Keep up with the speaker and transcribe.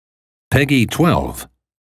Peggy 12.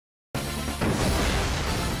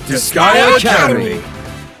 Disgaea Academy.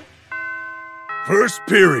 First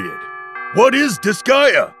period. What is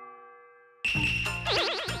Disgaea? Hey,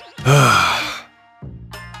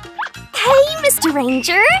 Mr.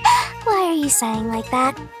 Ranger! Why are you saying like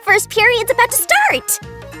that? First period's about to start!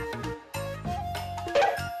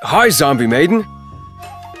 Hi, Zombie Maiden.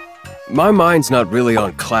 My mind's not really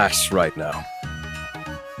on class right now.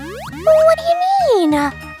 What do you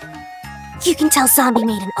mean? You can tell Zombie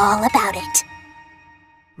Maiden all about it.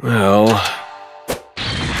 Well...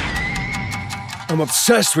 I'm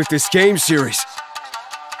obsessed with this game series.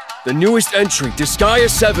 The newest entry, Disgaea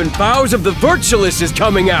 7 Vows of the Virtueless, is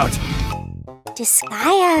coming out!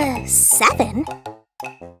 Disgaea 7?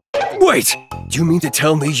 Wait! Do you mean to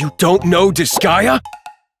tell me you don't know Disgaea?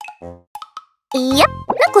 Yep,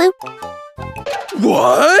 no clue.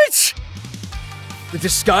 What? The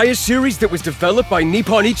Disgaea series that was developed by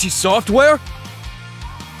Nippon Ichi Software?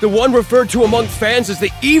 The one referred to among fans as the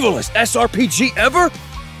evilest SRPG ever?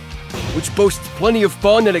 Which boasts plenty of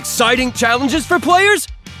fun and exciting challenges for players?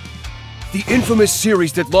 The infamous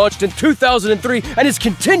series that launched in 2003 and has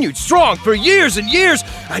continued strong for years and years,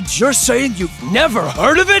 and you're saying you've never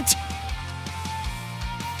heard of it?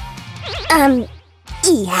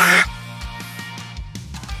 Yeah.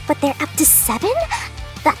 But they're up to 7?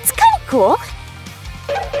 That's kinda cool.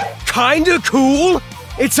 Kinda cool?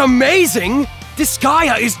 It's amazing!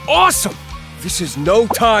 Disgaea is awesome! This is no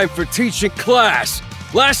time for teaching class.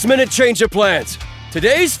 Last minute change of plans.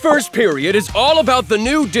 Today's first period is all about the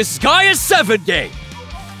new Disgaea 7 game.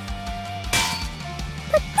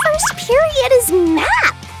 But first period is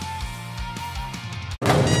math.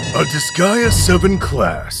 A Disgaea 7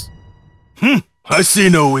 class. I see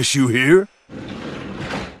no issue here.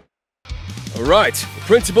 Alright, the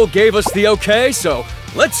principal gave us the okay, so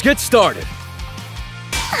let's get started.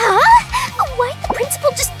 Huh? Why'd the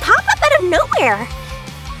principal just pop up out of nowhere?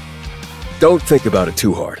 Don't think about it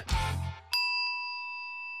too hard.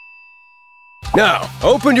 Now,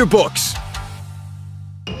 open your books.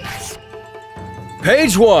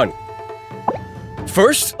 Page 1.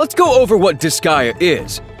 First, let's go over what Disgaea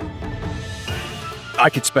is. I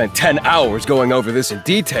could spend 10 hours going over this in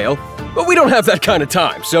detail, but we don't have that kind of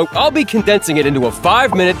time, so I'll be condensing it into a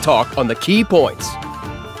 5-minute talk on the key points.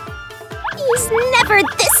 He's never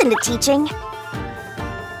this into teaching.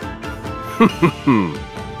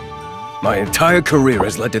 My entire career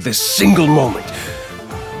has led to this single moment.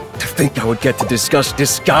 To think I would get to discuss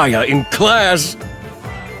Disgaea in class.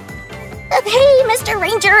 Hey, Mr.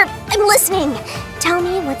 Ranger, I'm listening. Tell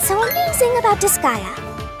me what's so amazing about Disgaea.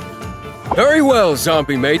 Very well,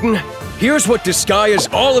 Zombie Maiden. Here's what Disgaea's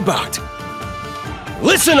all about.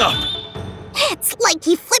 Listen up! It's like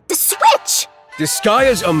he flipped the switch!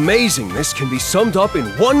 Disgaea's amazingness can be summed up in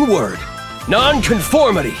one word.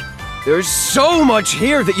 Non-conformity. There's so much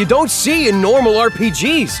here that you don't see in normal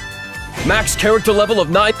RPGs. Max character level of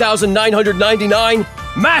 9,999,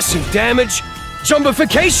 massive damage,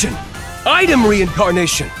 jumbification, item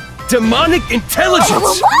reincarnation, demonic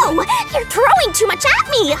intelligence! Whoa! You're throwing too much at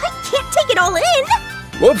me! I can't take it all in!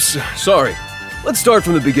 Whoops, sorry. Let's start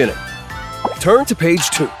from the beginning. Turn to page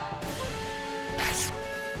 2.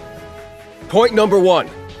 Point number 1.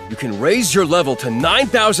 You can raise your level to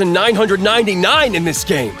 9,999 in this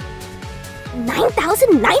game.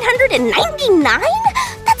 9,999?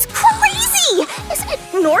 That's crazy! Isn't it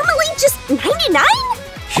normally just 99?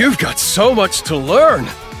 You've got so much to learn!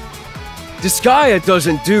 Disgaea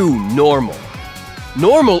doesn't do normal.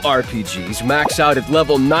 Normal RPGs max out at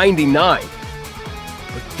level 99.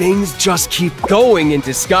 But things just keep going in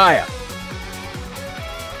Disgaea.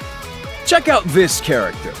 Check out this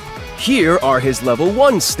character. Here are his level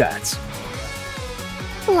 1 stats.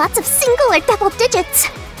 Lots of single or double digits.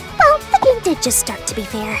 Well, the game did just start, to be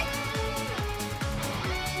fair.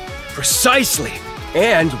 Precisely!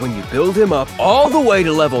 And when you build him up all the way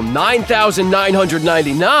to level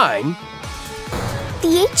 9,999...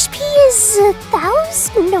 The HP is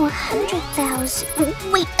 1,000? No,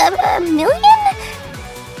 100,000. Wait, a million?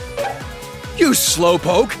 You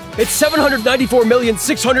slowpoke! It's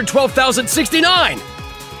 794,612,069!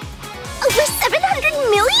 Over 700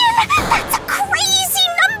 million? That's a crazy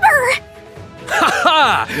number!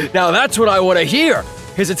 Ha! Now that's what I want to hear!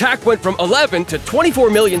 His attack went from 11 to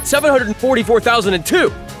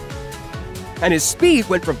 24,744,002. And his speed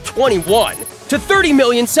went from 21 to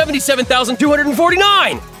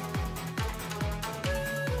 30,077,249!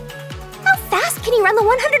 How fast can he run the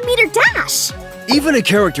 100-meter dash? Even a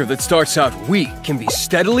character that starts out weak can be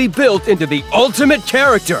steadily built into the ultimate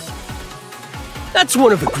character. That's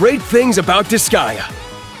one of the great things about Disgaea.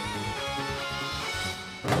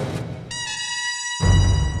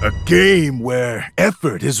 A game where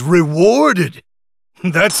effort is rewarded.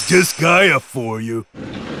 That's Disgaea for you.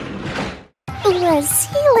 Was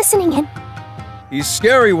he listening in? He's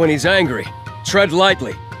scary when he's angry. Tread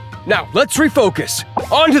lightly. Now, let's refocus.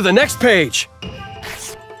 On to the next page.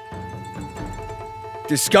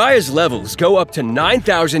 Disgaea's levels go up to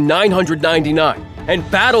 9,999, and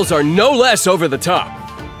battles are no less over the top.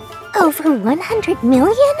 Over 100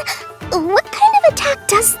 million? What kind of attack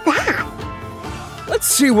does that? Let's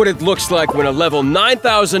see what it looks like when a level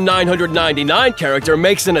 9,999 character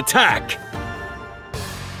makes an attack.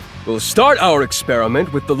 We'll start our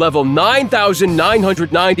experiment with the level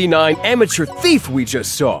 9,999 amateur thief we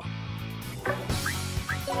just saw.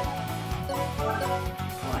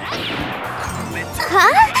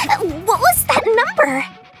 Huh? What was that number?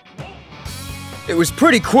 It was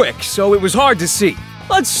pretty quick, so it was hard to see.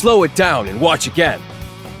 Let's slow it down and watch again.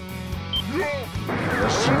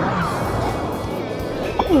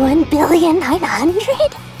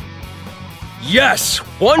 1,900,000,000? Yes!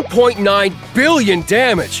 1.9 billion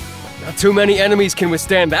damage! Not too many enemies can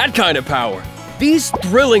withstand that kind of power. These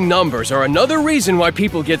thrilling numbers are another reason why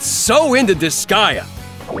people get so into Disgaea.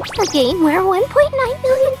 A game where 1.9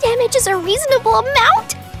 billion damage is a reasonable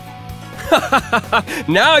amount?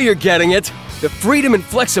 Now you're getting it! The freedom and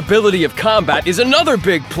flexibility of combat is another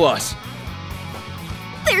big plus.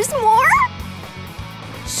 There's more?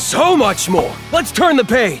 So much more! Let's turn the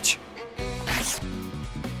page!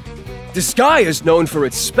 Disgaea is known for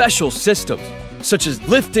its special systems, such as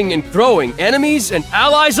lifting and throwing enemies and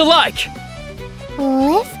allies alike.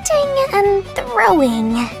 Lifting and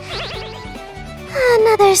throwing.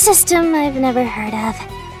 Another system I've never heard of.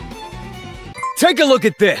 Take a look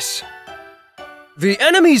at this. The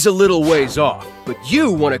enemy's a little ways off, but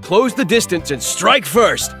you want to close the distance and strike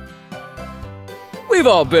first. We've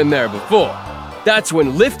all been there before. That's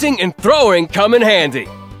when lifting and throwing come in handy.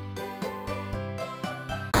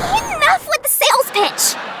 Enough with the sales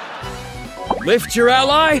pitch! Lift your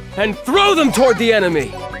ally and throw them toward the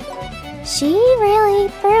enemy. She really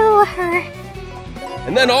threw her.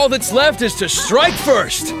 And then all that's left is to strike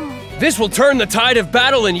first. This will turn the tide of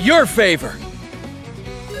battle in your favor.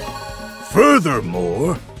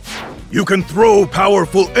 Furthermore, you can throw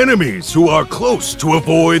powerful enemies who are close to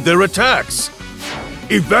avoid their attacks.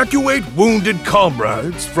 Evacuate wounded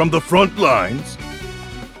comrades from the front lines.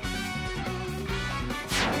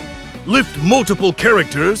 Lift multiple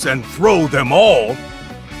characters and throw them all.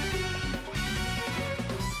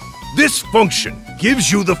 This function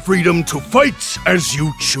gives you the freedom to fight as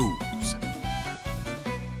you choose.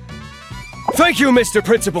 Thank you, Mr.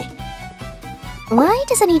 Principal. Why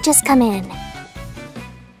doesn't he just come in?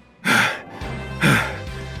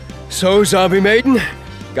 So, Zombie Maiden,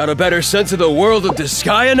 got a better sense of the world of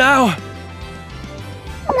Disgaea now?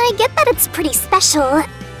 I get that it's pretty special.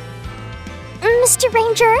 Mr.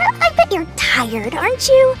 Ranger, I bet you're tired, aren't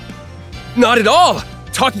you? Not at all!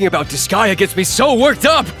 Talking about Disgaea gets me so worked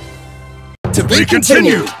up! To be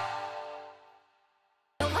continued!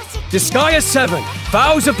 Disgaea 7,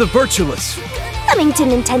 Vows of the Virtueless. Coming to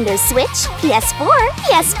Nintendo Switch, PS4,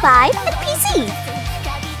 PS5, and PC.